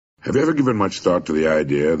Have you ever given much thought to the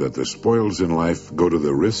idea that the spoils in life go to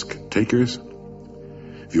the risk takers?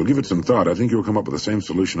 If you'll give it some thought, I think you'll come up with the same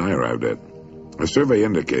solution I arrived at. A survey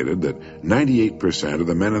indicated that 98% of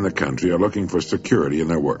the men in the country are looking for security in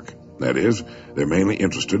their work. That is, they're mainly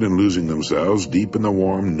interested in losing themselves deep in the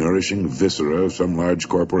warm, nourishing viscera of some large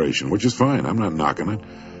corporation, which is fine. I'm not knocking it.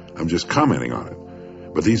 I'm just commenting on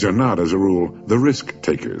it. But these are not, as a rule, the risk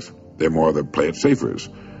takers. They're more the play-it-safers.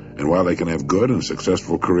 And while they can have good and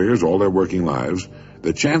successful careers all their working lives,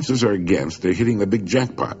 the chances are against their hitting the big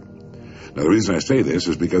jackpot. Now, the reason I say this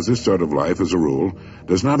is because this sort of life, as a rule,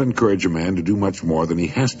 does not encourage a man to do much more than he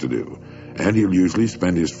has to do, and he'll usually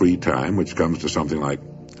spend his free time, which comes to something like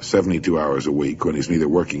 72 hours a week when he's neither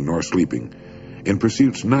working nor sleeping, in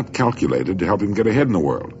pursuits not calculated to help him get ahead in the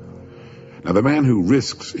world. Now, the man who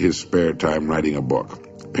risks his spare time writing a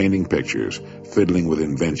book, painting pictures, fiddling with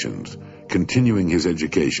inventions, continuing his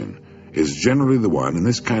education, is generally the one in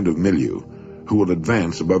this kind of milieu who will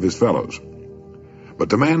advance above his fellows. But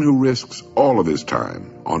the man who risks all of his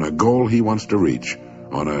time on a goal he wants to reach,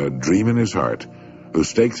 on a dream in his heart, who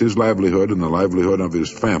stakes his livelihood and the livelihood of his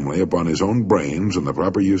family upon his own brains and the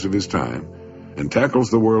proper use of his time, and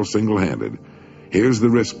tackles the world single-handed, here's the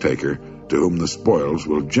risk-taker to whom the spoils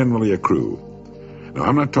will generally accrue. Now,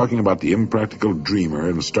 I'm not talking about the impractical dreamer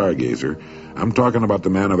and stargazer. I'm talking about the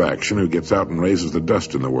man of action who gets out and raises the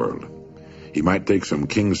dust in the world. He might take some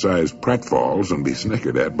king-size pratfalls and be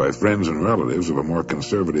snickered at by friends and relatives of a more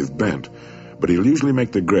conservative bent, but he'll usually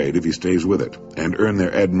make the grade if he stays with it, and earn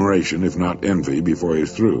their admiration, if not envy, before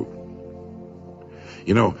he's through.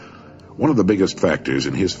 You know, one of the biggest factors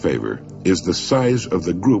in his favor is the size of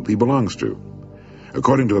the group he belongs to.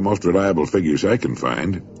 According to the most reliable figures I can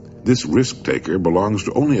find, this risk-taker belongs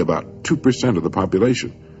to only about 2% of the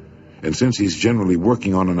population. And since he's generally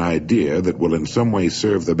working on an idea that will in some way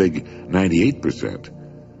serve the big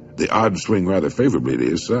 98%, the odds swing rather favorably to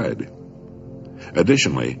his side.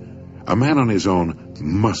 Additionally, a man on his own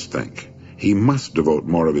must think. He must devote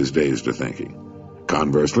more of his days to thinking.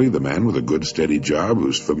 Conversely, the man with a good, steady job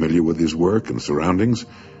who's familiar with his work and surroundings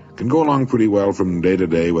can go along pretty well from day to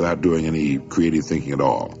day without doing any creative thinking at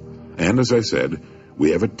all. And as I said,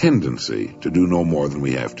 we have a tendency to do no more than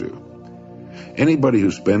we have to. Anybody who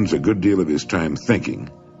spends a good deal of his time thinking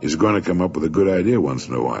is going to come up with a good idea once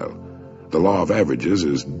in a while. The law of averages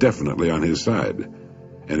is definitely on his side.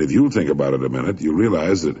 And if you'll think about it a minute, you'll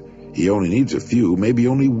realize that he only needs a few, maybe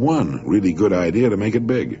only one really good idea to make it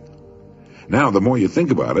big. Now, the more you think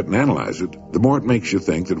about it and analyze it, the more it makes you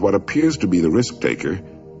think that what appears to be the risk-taker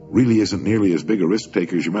really isn't nearly as big a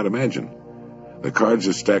risk-taker as you might imagine. The cards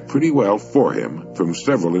are stacked pretty well for him from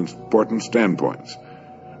several important standpoints.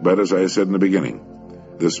 But as I said in the beginning,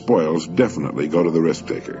 the spoils definitely go to the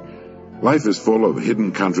risk-taker. Life is full of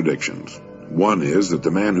hidden contradictions. One is that the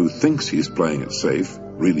man who thinks he's playing it safe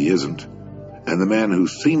really isn't, and the man who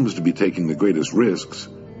seems to be taking the greatest risks,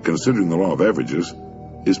 considering the law of averages,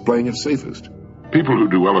 is playing it safest. People who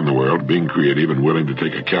do well in the world, being creative and willing to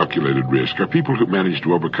take a calculated risk, are people who manage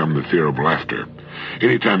to overcome the fear of laughter.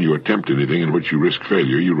 Anytime you attempt anything in which you risk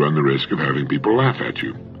failure, you run the risk of having people laugh at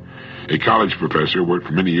you. A college professor worked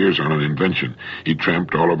for many years on an invention. He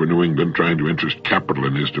tramped all over New England trying to interest capital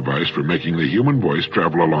in his device for making the human voice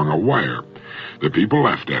travel along a wire. The people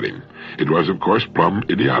laughed at him. It was, of course, plumb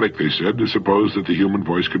idiotic, they said, to suppose that the human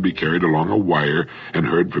voice could be carried along a wire and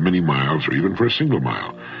heard for many miles or even for a single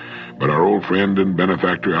mile. But our old friend and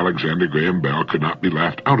benefactor Alexander Graham Bell could not be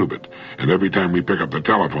laughed out of it, and every time we pick up the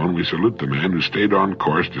telephone, we salute the man who stayed on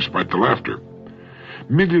course despite the laughter.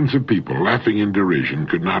 Millions of people laughing in derision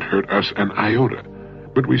could not hurt us an iota,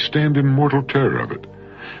 but we stand in mortal terror of it.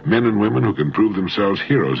 Men and women who can prove themselves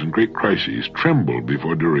heroes in great crises tremble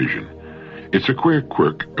before derision. It's a queer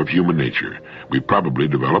quirk of human nature we probably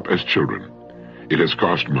develop as children. It has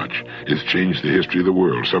cost much. It's changed the history of the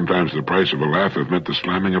world. Sometimes the price of a laugh has meant the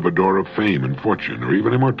slamming of a door of fame and fortune, or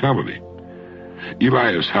even immortality.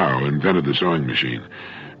 Elias Howe invented the sewing machine,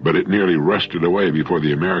 but it nearly rusted away before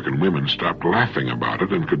the American women stopped laughing about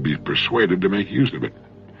it and could be persuaded to make use of it.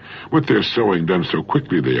 With their sewing done so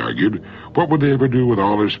quickly, they argued, what would they ever do with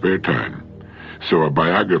all their spare time? So a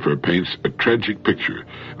biographer paints a tragic picture.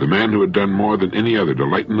 The man who had done more than any other to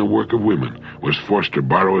lighten the work of women was forced to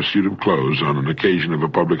borrow a suit of clothes on an occasion of a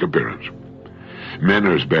public appearance. Men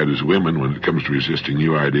are as bad as women when it comes to resisting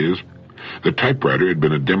new ideas. The typewriter had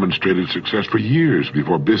been a demonstrated success for years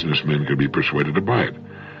before businessmen could be persuaded to buy it.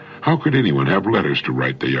 How could anyone have letters to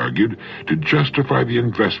write, they argued, to justify the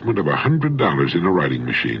investment of $100 in a writing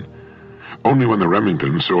machine? Only when the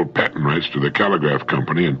Remingtons sold patent rights to the Telegraph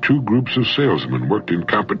Company and two groups of salesmen worked in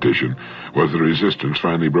competition was the resistance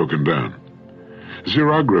finally broken down.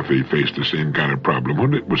 Xerography faced the same kind of problem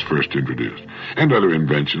when it was first introduced, and other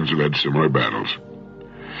inventions have had similar battles.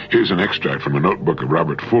 Here's an extract from a notebook of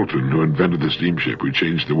Robert Fulton, who invented the steamship, who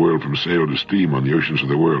changed the world from sail to steam on the oceans of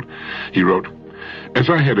the world. He wrote, "As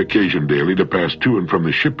I had occasion daily to pass to and from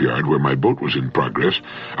the shipyard where my boat was in progress,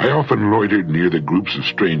 I often loitered near the groups of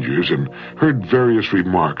strangers and heard various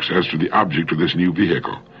remarks as to the object of this new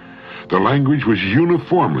vehicle. The language was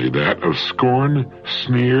uniformly that of scorn,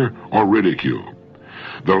 sneer, or ridicule.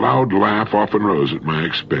 The loud laugh often rose at my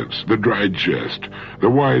expense, the dry jest, the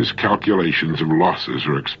wise calculations of losses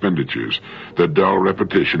or expenditures, the dull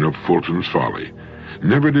repetition of Fulton's folly.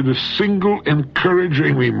 Never did a single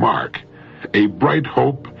encouraging remark, a bright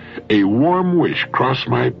hope, a warm wish cross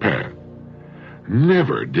my path.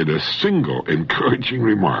 Never did a single encouraging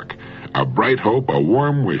remark, a bright hope, a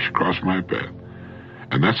warm wish cross my path."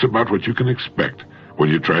 And that's about what you can expect when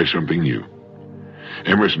you try something new.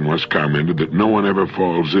 Emerson once commented that no one ever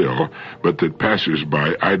falls ill, but that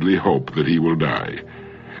passers-by idly hope that he will die.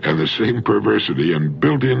 And the same perversity and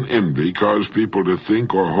built-in envy cause people to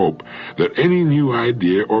think or hope that any new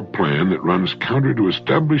idea or plan that runs counter to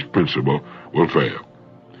established principle will fail.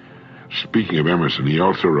 Speaking of Emerson, he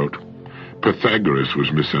also wrote, "Pythagoras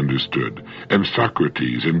was misunderstood, and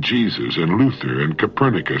Socrates, and Jesus, and Luther, and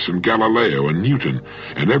Copernicus, and Galileo, and Newton,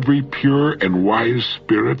 and every pure and wise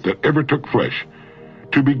spirit that ever took flesh.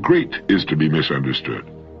 To be great is to be misunderstood."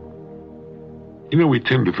 You know, we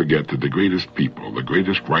tend to forget that the greatest people, the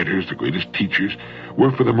greatest writers, the greatest teachers,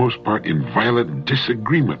 were for the most part in violent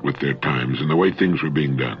disagreement with their times and the way things were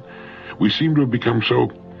being done. We seem to have become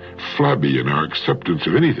so flabby in our acceptance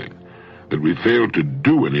of anything that we fail to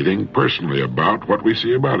do anything personally about what we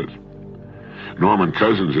see about it. Norman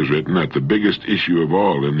Cousins has written that the biggest issue of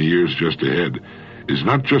all in the years just ahead is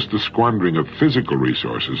not just the squandering of physical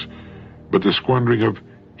resources, but the squandering of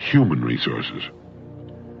human resources.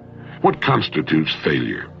 What constitutes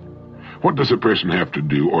failure? What does a person have to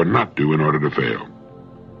do or not do in order to fail?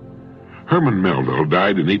 Herman Melville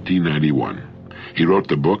died in 1891. He wrote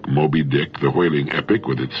the book Moby Dick, the whaling epic,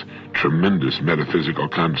 with its tremendous metaphysical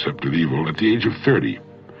concept of evil, at the age of 30.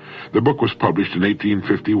 The book was published in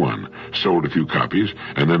 1851, sold a few copies,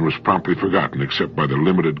 and then was promptly forgotten except by the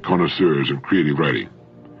limited connoisseurs of creative writing.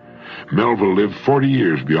 Melville lived 40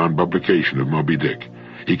 years beyond publication of Moby Dick.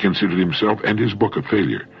 He considered himself and his book a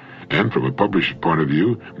failure, and from a publisher's point of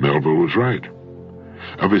view, Melville was right.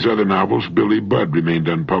 Of his other novels, Billy Budd remained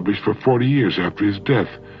unpublished for 40 years after his death,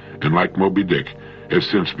 and like Moby Dick, has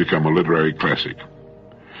since become a literary classic.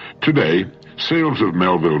 Today, sales of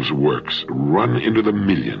Melville's works run into the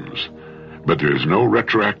millions, but there is no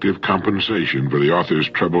retroactive compensation for the author's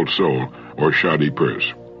troubled soul or shoddy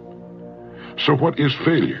purse. So what is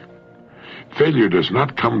failure? Failure does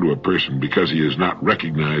not come to a person because he is not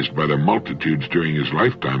recognized by the multitudes during his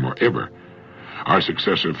lifetime or ever. Our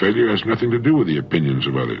success or failure has nothing to do with the opinions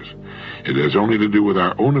of others. It has only to do with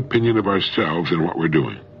our own opinion of ourselves and what we're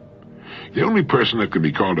doing. The only person that can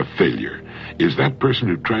be called a failure is that person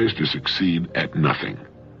who tries to succeed at nothing.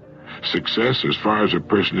 Success, as far as a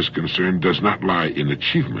person is concerned, does not lie in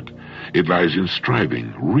achievement. It lies in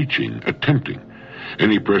striving, reaching, attempting.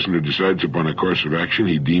 Any person who decides upon a course of action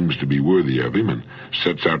he deems to be worthy of him and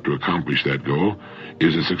sets out to accomplish that goal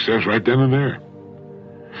is a success right then and there.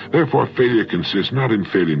 Therefore, failure consists not in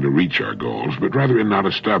failing to reach our goals, but rather in not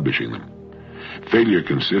establishing them. Failure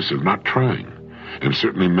consists of not trying, and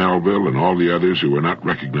certainly Melville and all the others who were not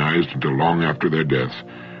recognized until long after their deaths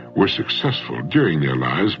were successful during their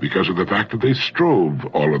lives because of the fact that they strove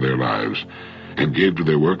all of their lives and gave to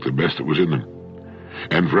their work the best that was in them.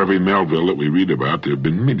 And for every Melville that we read about, there have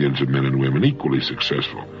been millions of men and women equally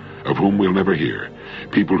successful, of whom we'll never hear.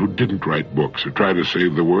 People who didn't write books or try to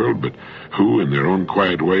save the world, but who, in their own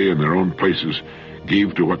quiet way, in their own places,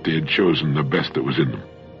 gave to what they had chosen the best that was in them.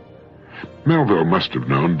 Melville must have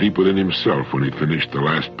known deep within himself when he finished the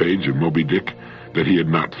last page of Moby Dick that he had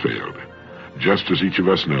not failed, just as each of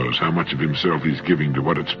us knows how much of himself he's giving to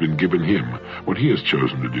what it's been given him, what he has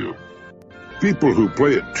chosen to do. People who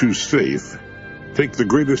play it too safe take the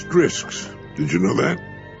greatest risks. Did you know that?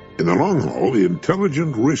 In the long haul, the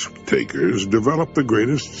intelligent risk-takers develop the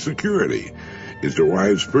greatest security. It's a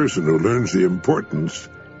wise person who learns the importance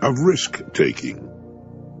of risk-taking.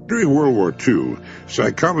 During World War II,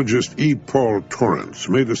 psychologist E. Paul Torrance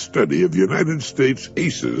made a study of United States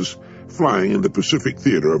aces flying in the Pacific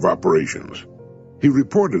Theater of Operations. He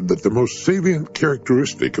reported that the most salient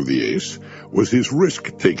characteristic of the ace was his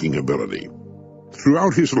risk-taking ability.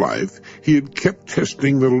 Throughout his life, he had kept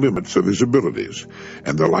testing the limits of his abilities,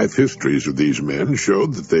 and the life histories of these men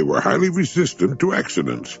showed that they were highly resistant to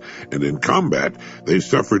accidents, and in combat they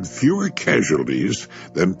suffered fewer casualties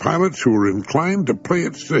than pilots who were inclined to play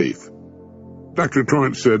it safe. Dr.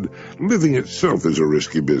 Torrance said, "Living itself is a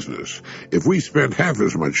risky business. If we spent half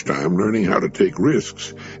as much time learning how to take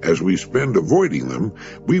risks as we spend avoiding them,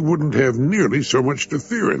 we wouldn't have nearly so much to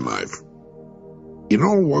fear in life." In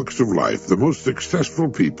all walks of life, the most successful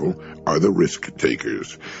people are the risk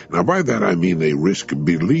takers. Now, by that I mean they risk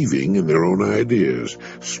believing in their own ideas,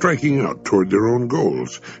 striking out toward their own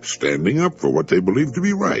goals, standing up for what they believe to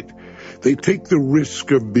be right. They take the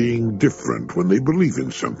risk of being different when they believe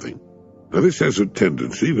in something. Now, this has a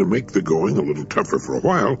tendency to make the going a little tougher for a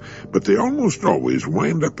while, but they almost always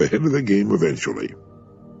wind up ahead of the game eventually.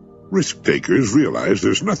 Risk-takers realize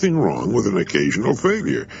there's nothing wrong with an occasional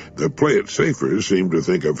failure. The play-it-safers seem to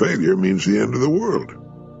think a failure means the end of the world.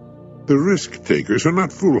 The risk-takers are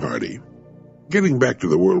not foolhardy. Getting back to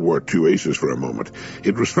the World War II aces for a moment,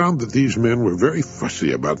 it was found that these men were very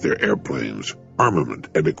fussy about their airplanes, armament,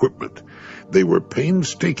 and equipment. They were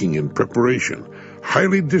painstaking in preparation,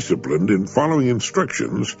 highly disciplined in following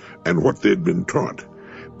instructions and what they'd been taught.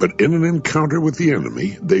 But in an encounter with the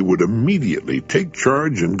enemy, they would immediately take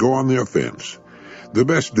charge and go on the offense. The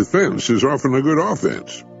best defense is often a good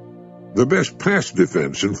offense. The best pass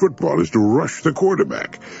defense in football is to rush the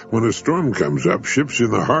quarterback. When a storm comes up, ships in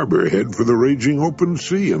the harbor head for the raging open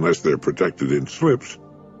sea unless they're protected in slips.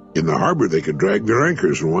 In the harbor, they could drag their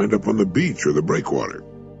anchors and wind up on the beach or the breakwater.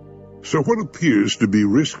 So what appears to be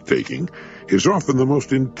risk-taking is often the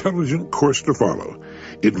most intelligent course to follow.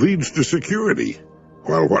 It leads to security,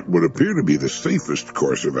 while what would appear to be the safest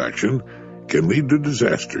course of action can lead to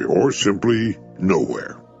disaster or simply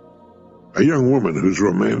nowhere. A young woman whose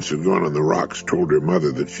romance had gone on the rocks told her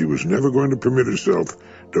mother that she was never going to permit herself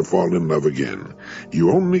to fall in love again.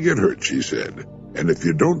 "You only get hurt," she said. "And if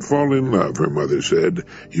you don't fall in love," her mother said,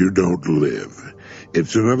 "you don't live."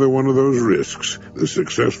 It's another one of those risks the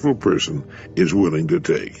successful person is willing to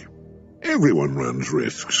take. Everyone runs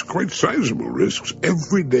risks, quite sizable risks,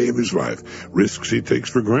 every day of his life, risks he takes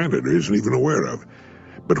for granted or isn't even aware of.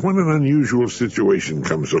 But when an unusual situation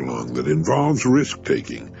comes along that involves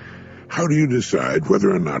risk-taking, how do you decide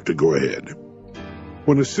whether or not to go ahead?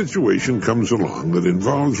 When a situation comes along that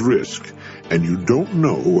involves risk and you don't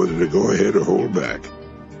know whether to go ahead or hold back,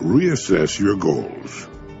 reassess your goals.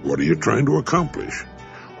 What are you trying to accomplish?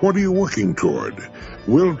 What are you working toward?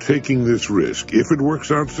 Will taking this risk, if it works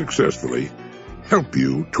out successfully, help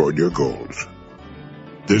you toward your goals?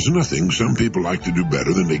 There's nothing some people like to do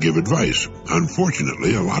better than to give advice.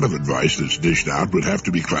 Unfortunately, a lot of advice that's dished out would have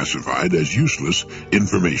to be classified as useless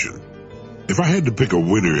information. If I had to pick a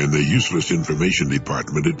winner in the useless information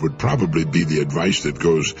department, it would probably be the advice that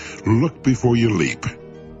goes, "Look before you leap."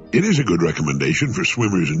 It is a good recommendation for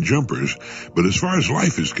swimmers and jumpers, but as far as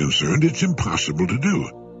life is concerned, it's impossible to do.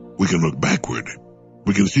 We can look backward.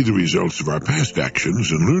 We can see the results of our past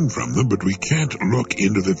actions and learn from them, but we can't look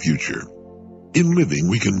into the future. In living,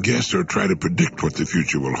 we can guess or try to predict what the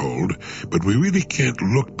future will hold, but we really can't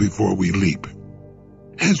look before we leap.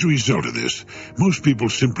 As a result of this, most people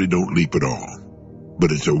simply don't leap at all.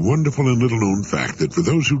 But it's a wonderful and little-known fact that for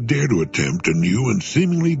those who dare to attempt a new and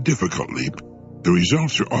seemingly difficult leap, the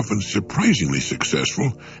results are often surprisingly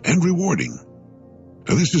successful and rewarding.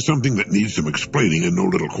 Now, this is something that needs some explaining and no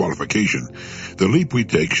little qualification. The leap we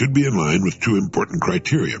take should be in line with two important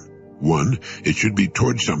criteria. One, it should be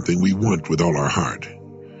towards something we want with all our heart.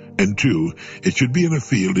 And two, it should be in a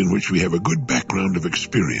field in which we have a good background of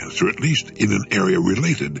experience, or at least in an area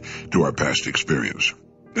related to our past experience.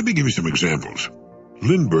 Let me give you some examples.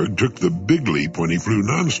 Lindbergh took the big leap when he flew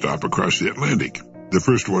nonstop across the Atlantic, the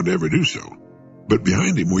first one to ever do so. But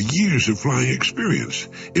behind him were years of flying experience,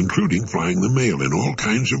 including flying the mail in all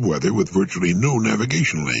kinds of weather with virtually no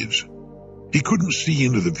navigational aids. He couldn't see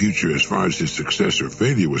into the future as far as his success or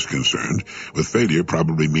failure was concerned, with failure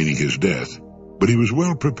probably meaning his death, but he was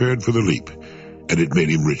well prepared for the leap, and it made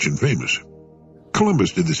him rich and famous.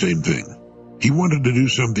 Columbus did the same thing. He wanted to do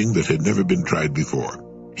something that had never been tried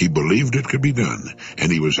before. He believed it could be done,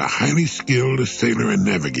 and he was a highly skilled sailor and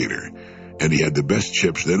navigator, and he had the best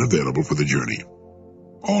ships then available for the journey.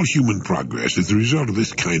 All human progress is the result of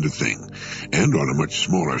this kind of thing, and on a much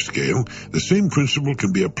smaller scale, the same principle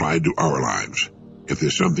can be applied to our lives. If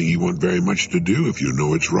there's something you want very much to do, if you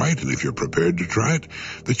know it's right, and if you're prepared to try it,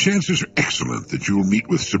 the chances are excellent that you'll meet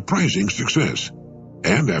with surprising success.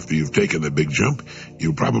 And after you've taken the big jump,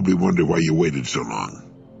 you'll probably wonder why you waited so long.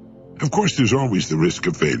 Of course, there's always the risk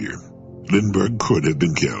of failure. Lindbergh could have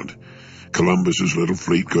been killed. Columbus's little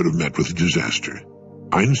fleet could have met with disaster.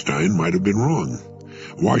 Einstein might have been wrong.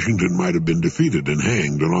 Washington might have been defeated and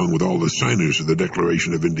hanged along with all the signers of the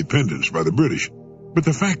Declaration of Independence by the British. But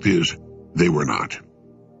the fact is, they were not.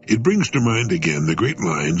 It brings to mind again the great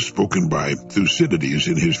lines spoken by Thucydides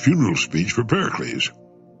in his funeral speech for Pericles.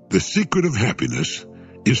 The secret of happiness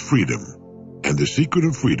is freedom, and the secret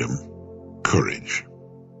of freedom, courage.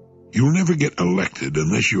 You'll never get elected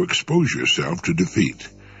unless you expose yourself to defeat.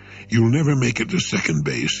 You'll never make it to second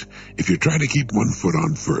base if you try to keep one foot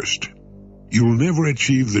on first. You'll never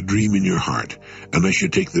achieve the dream in your heart unless you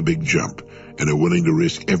take the big jump and are willing to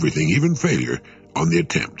risk everything, even failure, on the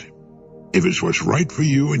attempt. If it's what's right for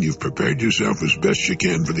you and you've prepared yourself as best you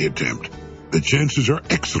can for the attempt, the chances are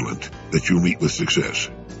excellent that you'll meet with success.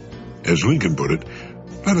 As Lincoln put it,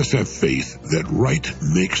 let us have faith that right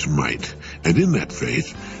makes might, and in that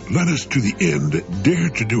faith, let us to the end dare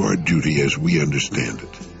to do our duty as we understand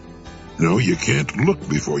it. No, you can't look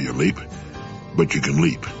before you leap, but you can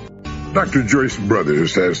leap. Dr. Joyce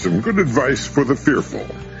Brothers has some good advice for the fearful.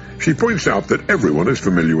 She points out that everyone is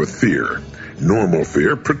familiar with fear. Normal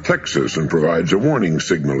fear protects us and provides a warning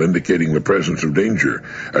signal indicating the presence of danger.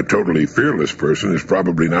 A totally fearless person is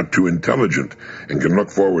probably not too intelligent and can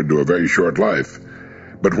look forward to a very short life.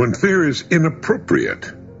 But when fear is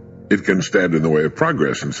inappropriate, it can stand in the way of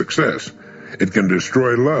progress and success. It can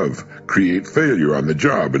destroy love, create failure on the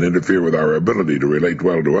job, and interfere with our ability to relate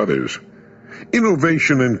well to others.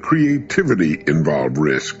 Innovation and creativity involve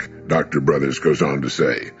risk, Dr. Brothers goes on to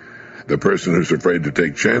say. The person who's afraid to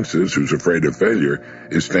take chances, who's afraid of failure,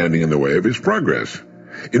 is standing in the way of his progress.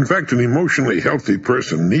 In fact, an emotionally healthy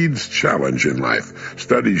person needs challenge in life.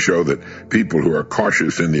 Studies show that people who are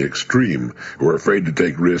cautious in the extreme, who are afraid to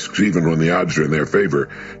take risks even when the odds are in their favor,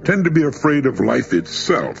 tend to be afraid of life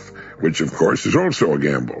itself, which of course is also a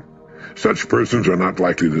gamble. Such persons are not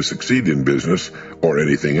likely to succeed in business or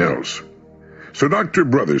anything else. So Dr.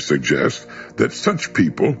 Brothers suggests that such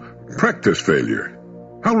people practice failure.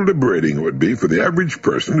 How liberating it would be for the average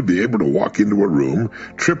person to be able to walk into a room,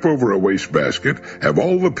 trip over a wastebasket, have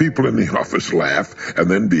all the people in the office laugh, and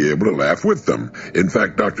then be able to laugh with them. In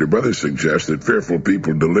fact, Dr. Brothers suggests that fearful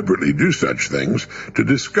people deliberately do such things to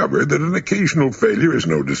discover that an occasional failure is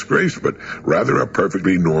no disgrace, but rather a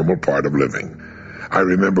perfectly normal part of living. I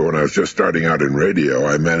remember when I was just starting out in radio,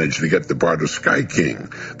 I managed to get the part of Sky King,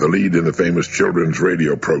 the lead in the famous children's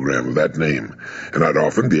radio program of that name, and I'd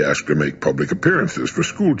often be asked to make public appearances for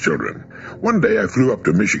school children. One day I flew up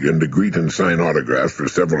to Michigan to greet and sign autographs for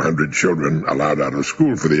several hundred children allowed out of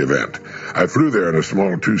school for the event. I flew there in a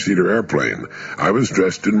small two-seater airplane. I was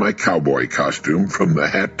dressed in my cowboy costume, from the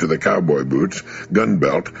hat to the cowboy boots, gun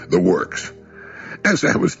belt, the works. As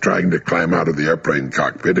I was trying to climb out of the airplane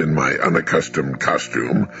cockpit in my unaccustomed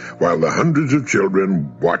costume, while the hundreds of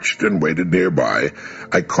children watched and waited nearby,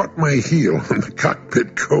 I caught my heel on the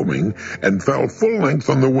cockpit coaming and fell full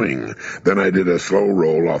length on the wing. Then I did a slow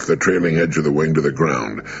roll off the trailing edge of the wing to the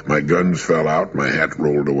ground. My guns fell out, my hat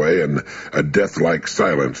rolled away, and a death-like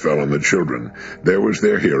silence fell on the children. There was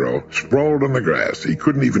their hero, sprawled on the grass. He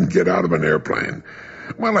couldn't even get out of an airplane.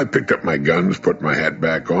 Well, I picked up my guns, put my hat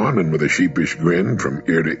back on, and with a sheepish grin from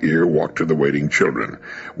ear to ear walked to the waiting children.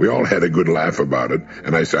 We all had a good laugh about it,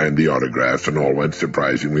 and I signed the autographs, and all went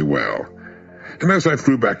surprisingly well. And as I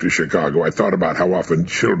flew back to Chicago, I thought about how often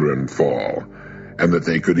children fall, and that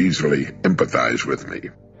they could easily empathize with me.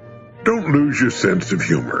 Don't lose your sense of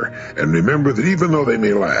humor, and remember that even though they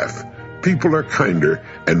may laugh, people are kinder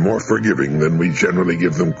and more forgiving than we generally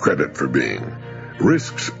give them credit for being.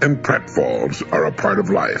 Risks and pratfalls are a part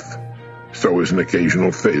of life. So is an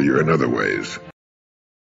occasional failure in other ways.